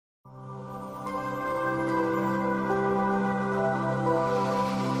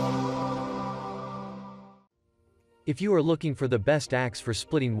If you are looking for the best axe for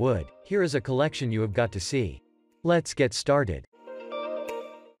splitting wood, here is a collection you have got to see. Let's get started.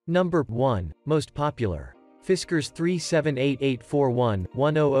 Number 1, most popular. Fiskars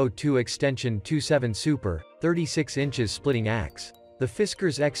 3788411-1002 Extension 27 Super, 36 inches splitting axe. The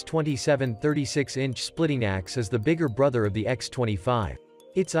Fiskars X27 36-inch splitting axe is the bigger brother of the X25.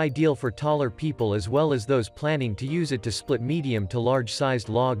 It's ideal for taller people as well as those planning to use it to split medium to large-sized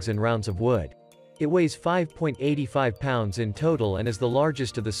logs and rounds of wood. It weighs 5.85 pounds in total and is the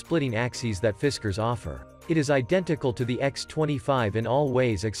largest of the splitting axes that Fiskars offer. It is identical to the X25 in all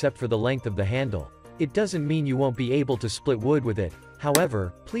ways except for the length of the handle. It doesn't mean you won't be able to split wood with it,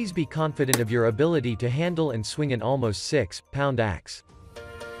 however, please be confident of your ability to handle and swing an almost 6-pound axe.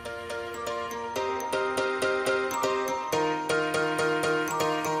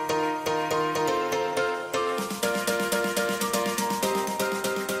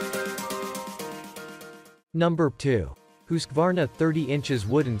 Number 2. Husqvarna 30 inches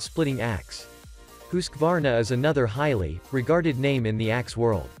wooden splitting axe. Husqvarna is another highly regarded name in the axe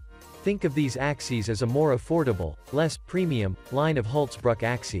world. Think of these axes as a more affordable, less premium line of Holzbruch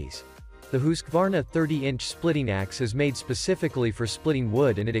axes. The Husqvarna 30-inch splitting axe is made specifically for splitting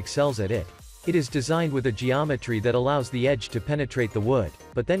wood and it excels at it. It is designed with a geometry that allows the edge to penetrate the wood,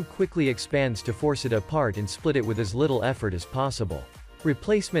 but then quickly expands to force it apart and split it with as little effort as possible.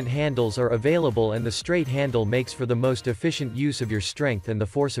 Replacement handles are available and the straight handle makes for the most efficient use of your strength and the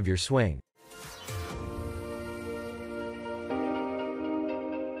force of your swing.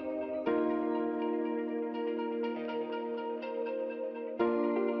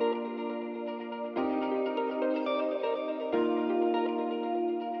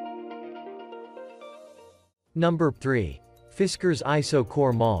 Number 3. Fiskars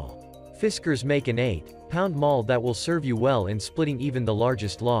IsoCore Maul. Fiskars make an 8-pound maul that will serve you well in splitting even the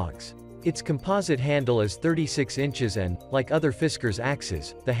largest logs. Its composite handle is 36 inches and, like other Fiskars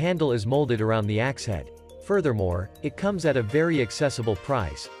axes, the handle is molded around the axehead. Furthermore, it comes at a very accessible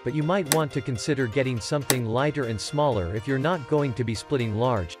price, but you might want to consider getting something lighter and smaller if you're not going to be splitting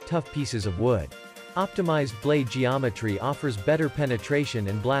large, tough pieces of wood. Optimized blade geometry offers better penetration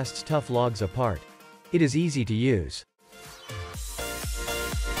and blasts tough logs apart. It is easy to use.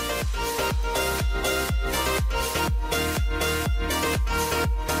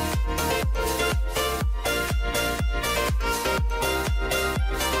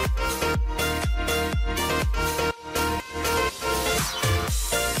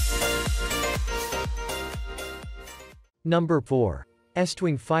 Number 4.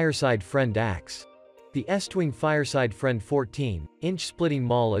 Estwing Fireside Friend Axe. The Estwing Fireside Friend 14-inch splitting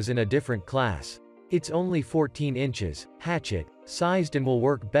maul is in a different class. It's only 14 inches, hatchet-sized and will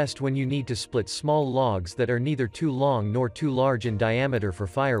work best when you need to split small logs that are neither too long nor too large in diameter for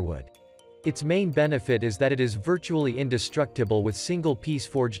firewood. Its main benefit is that it is virtually indestructible with single-piece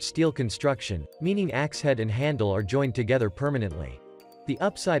forged steel construction, meaning axehead and handle are joined together permanently. The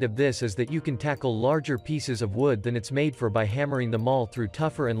upside of this is that you can tackle larger pieces of wood than it's made for by hammering the maul through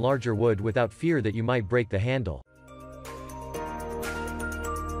tougher and larger wood without fear that you might break the handle.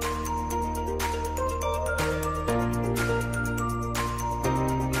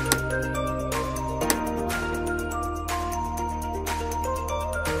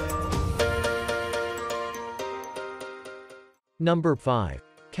 Number 5.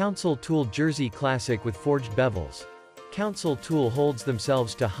 Council Tool Jersey Classic with forged bevels. Council Tool holds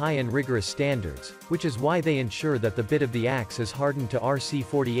themselves to high and rigorous standards, which is why they ensure that the bit of the axe is hardened to RC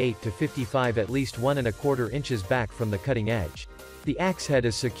 48 to 55 at least 1¼ inches back from the cutting edge. The axe head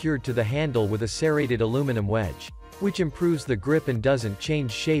is secured to the handle with a serrated aluminum wedge, which improves the grip and doesn't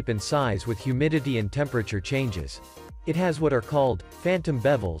change shape and size with humidity and temperature changes. It has what are called phantom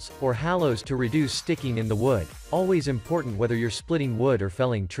bevels, or halos to reduce sticking in the wood, always important whether you're splitting wood or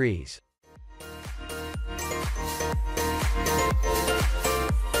felling trees.